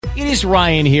It is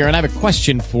Ryan here, and I have a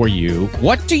question for you.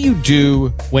 What do you do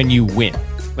when you win?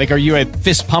 Like, are you a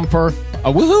fist pumper,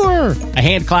 a woohooer, a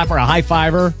hand clapper, a high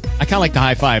fiver? I kind of like the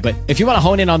high five, but if you want to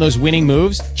hone in on those winning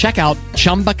moves, check out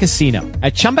Chumba Casino.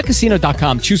 At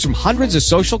ChumbaCasino.com, choose from hundreds of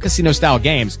social casino-style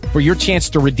games for your chance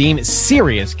to redeem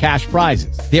serious cash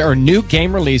prizes. There are new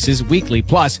game releases weekly,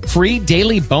 plus free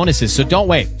daily bonuses. So don't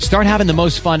wait. Start having the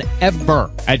most fun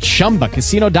ever at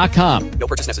ChumbaCasino.com. No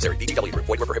purchase necessary. VGW Group.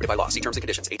 Void where prohibited by law. See terms and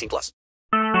conditions. 18 plus.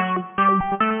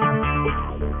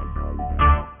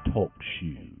 Talk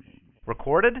shoes.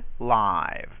 Recorded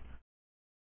live.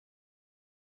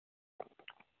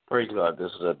 Praise God,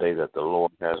 this is a day that the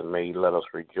Lord has made. Let us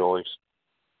rejoice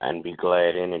and be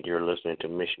glad in it. You're listening to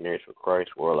Missionaries for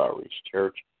Christ World Outreach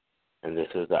Church, and this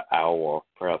is the hour of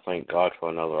prayer. Thank God for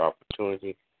another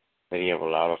opportunity that He has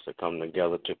allowed us to come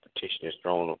together to petition His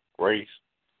throne of grace.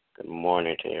 Good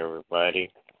morning to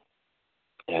everybody.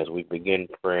 As we begin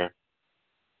prayer,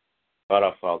 God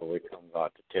our Father, we come,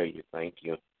 God, to tell you thank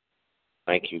you.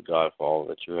 Thank you, God, for all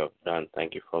that you have done.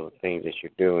 Thank you for the things that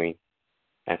you're doing.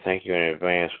 And thank you in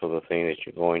advance for the thing that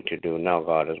you're going to do now,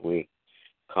 God, as we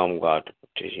come, God, to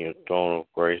petition your throne of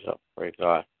grace. I pray,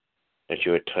 God, that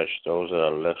you would touch those that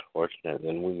are less fortunate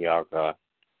than we are, God.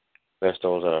 Bless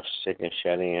those that are sick and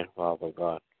shut in, Father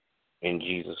God, in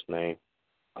Jesus' name.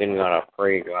 Then, God, I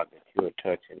pray, God, that you would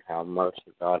touch and have mercy,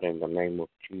 God, in the name of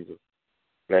Jesus.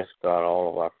 Bless, God, all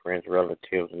of our friends,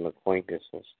 relatives, and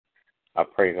acquaintances. I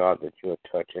pray, God, that you would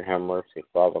touch and have mercy,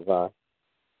 Father God,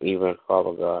 even,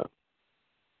 Father God,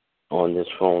 on this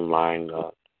phone line,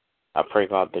 God. I pray,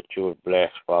 God, that you would bless,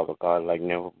 Father God, like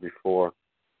never before.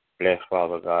 Bless,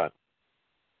 Father God,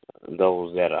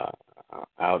 those that are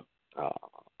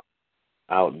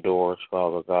outdoors,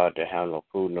 Father God, that have no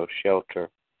food, no shelter.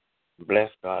 Bless,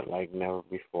 God, like never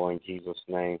before in Jesus'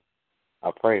 name.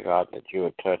 I pray, God, that you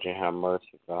would touch and have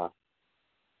mercy, God.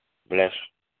 Bless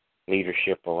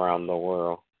leadership around the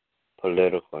world,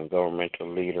 political and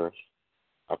governmental leaders.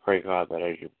 I pray, God, that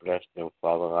as you bless them,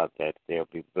 Father God, that there'll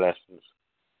be blessings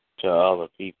to other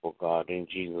people, God, in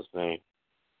Jesus' name.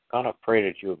 God, I pray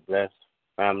that you would bless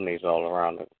families all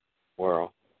around the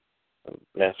world. And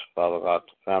bless, Father God,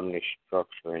 the family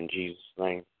structure in Jesus'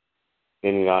 name.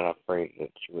 Then, God, I pray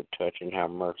that you would touch and have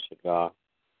mercy, God.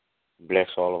 Bless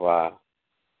all of our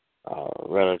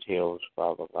relatives,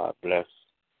 Father God. Bless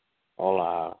all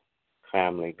our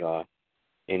family, God,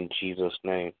 in Jesus'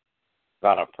 name.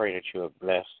 God, I pray that you would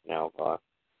bless now, God.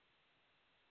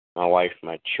 My wife,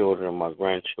 my children, my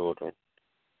grandchildren.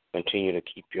 Continue to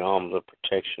keep your arms of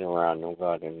protection around them,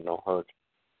 God, and no hurt,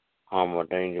 harm, or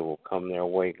danger will come their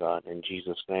way, God, in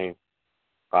Jesus' name.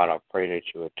 God, I pray that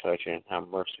you would touch and have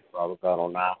mercy, Father God,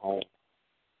 on our home.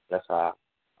 Bless our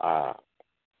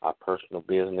personal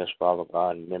business, Father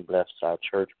God, and then bless our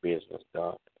church business,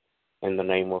 God. In the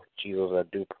name of Jesus, I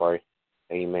do pray.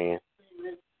 Amen.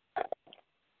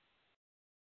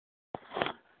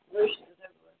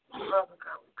 Father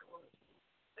God, we come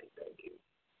and say thank you.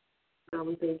 God,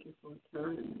 we thank you for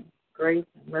time, grace,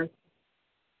 and mercy.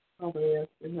 Father, we ask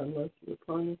you to have mercy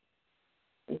upon us.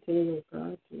 Continue,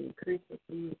 God, to increase us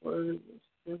in your word and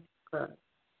strength, God.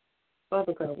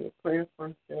 Father God, we're praying for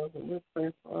ourselves and we're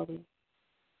praying for others.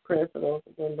 Praying for those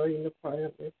who have been leading the part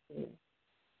of their sin.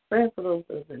 Praying for those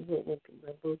that have been hoodwinked and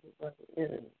bamboozled by the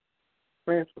enemy.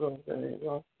 Praying for those that are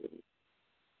lost in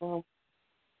false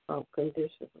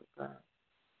conditions of God.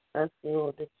 Asking,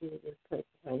 Lord, that you would just take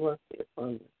and have mercy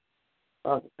upon them.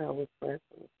 Father God, we pray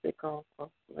for the sick all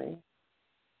across the land.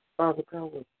 Father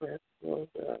God, we pray for those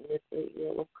that are mentally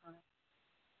ill, oh God.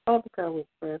 Father God, we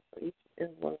pray for each and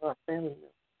every one of our family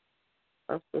members,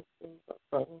 our sisters, our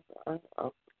brothers, our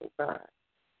uncles, oh God.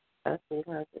 Asking,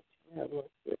 God, that you have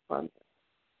mercy upon them.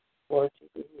 Lord, you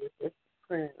be here just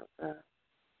praying, oh God,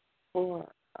 for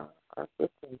our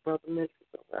sister and brother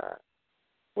ministries, oh God.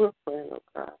 We're praying, oh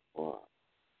God, for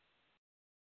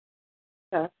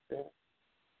Pastor,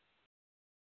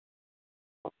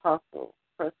 Apostle,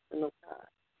 Preston, oh God,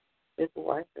 his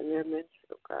wife and their ministry,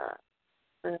 oh God.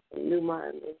 Praying for New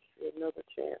Mind Ministry, another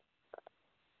chance, oh God.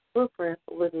 We're praying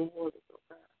for Living Waters, oh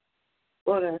God.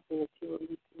 Lord, asking that you will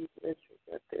meet these ministries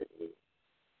at their needs.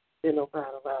 Then, oh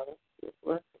God, allow us to be a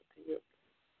blessing to you.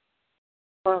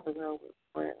 Father, now we're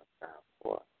praying, oh God,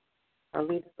 for our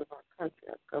leaders of our country,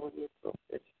 our governmental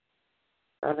officials.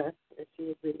 God, asking that you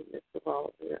will be in the midst of all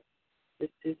of their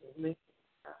decision making,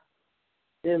 God.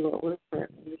 Then, Lord, we're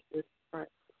praying for this Christ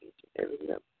for each and every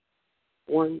member,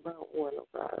 one by one, oh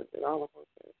God, and all of us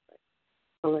in the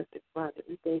collective body.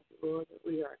 We thank you, Lord, that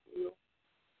we are healed,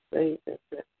 saved, and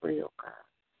set free, oh God.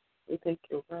 We thank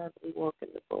you, oh God, that we walk in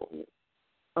the boldness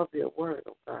of your word,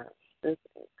 oh God, strength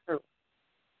and courage.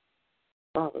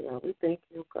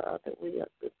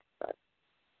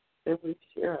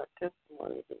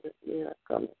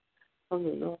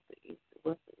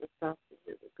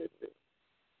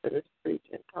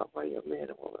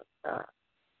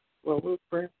 Lord, we're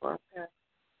praying for our pastor.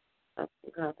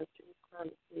 Asking God that you would crown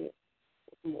his head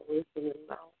with more wisdom and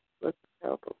knowledge. Bless his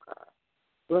health, oh God.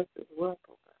 Bless his wealth,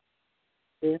 oh God.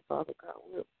 Then, Father God,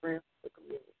 we're praying for the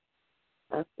community.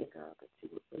 Asking God that you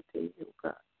would continue, oh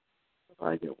God, to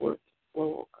provide your word to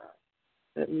flow, oh God,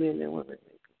 that men and women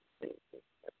may be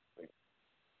saved.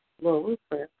 Lord, we're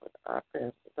praying for our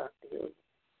pastor, Dr. Hilliard,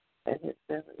 and his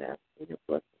family, asking your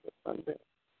blessings upon them.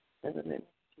 In the name of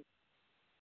Jesus.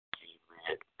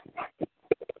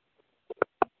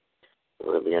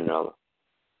 Will be another.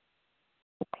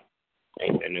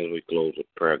 And as we close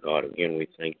with prayer, God, again, we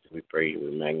thank you, we praise you,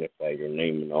 we magnify your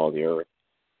name in all the earth.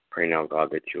 Pray now, God,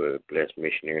 that you would bless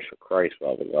missionaries for Christ,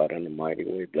 Father God, in a mighty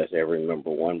way. Bless every member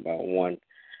one by one,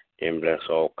 and bless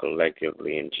all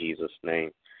collectively in Jesus'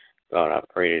 name. God, I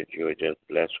pray that you would just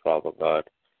bless, Father God,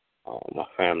 my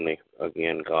family.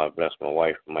 Again, God, bless my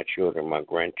wife, my children, my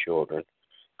grandchildren.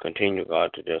 Continue,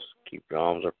 God, to just keep your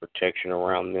arms of protection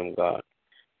around them, God.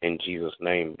 In Jesus'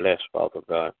 name, bless, Father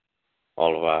God,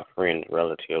 all of our friends,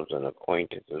 relatives, and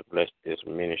acquaintances. Bless this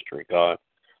ministry, God,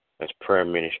 this prayer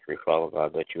ministry, Father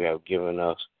God, that you have given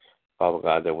us, Father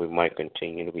God, that we might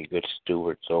continue to be good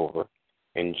stewards over.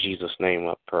 In Jesus' name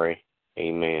I pray.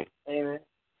 Amen. Amen.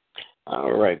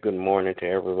 All right. Good morning to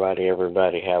everybody.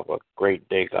 Everybody have a great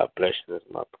day. God bless you. This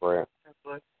is my prayer. God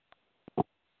bless.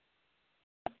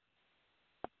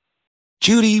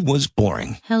 Judy was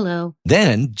boring. Hello.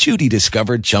 Then Judy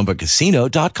discovered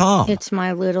ChumbaCasino.com. It's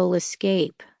my little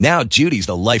escape. Now Judy's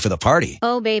the life of the party.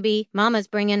 Oh, baby, mama's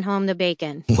bringing home the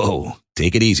bacon. Whoa,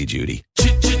 take it easy, Judy.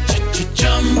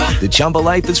 The Chumba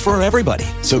life is for everybody.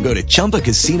 So go to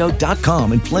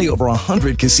ChumbaCasino.com and play over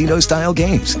 100 casino-style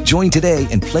games. Join today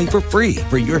and play for free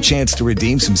for your chance to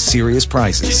redeem some serious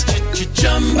prizes.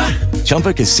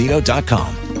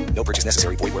 ChumbaCasino.com. No purchase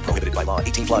necessary. Void where prohibited by law.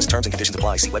 18+ terms and conditions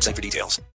apply. See website for details.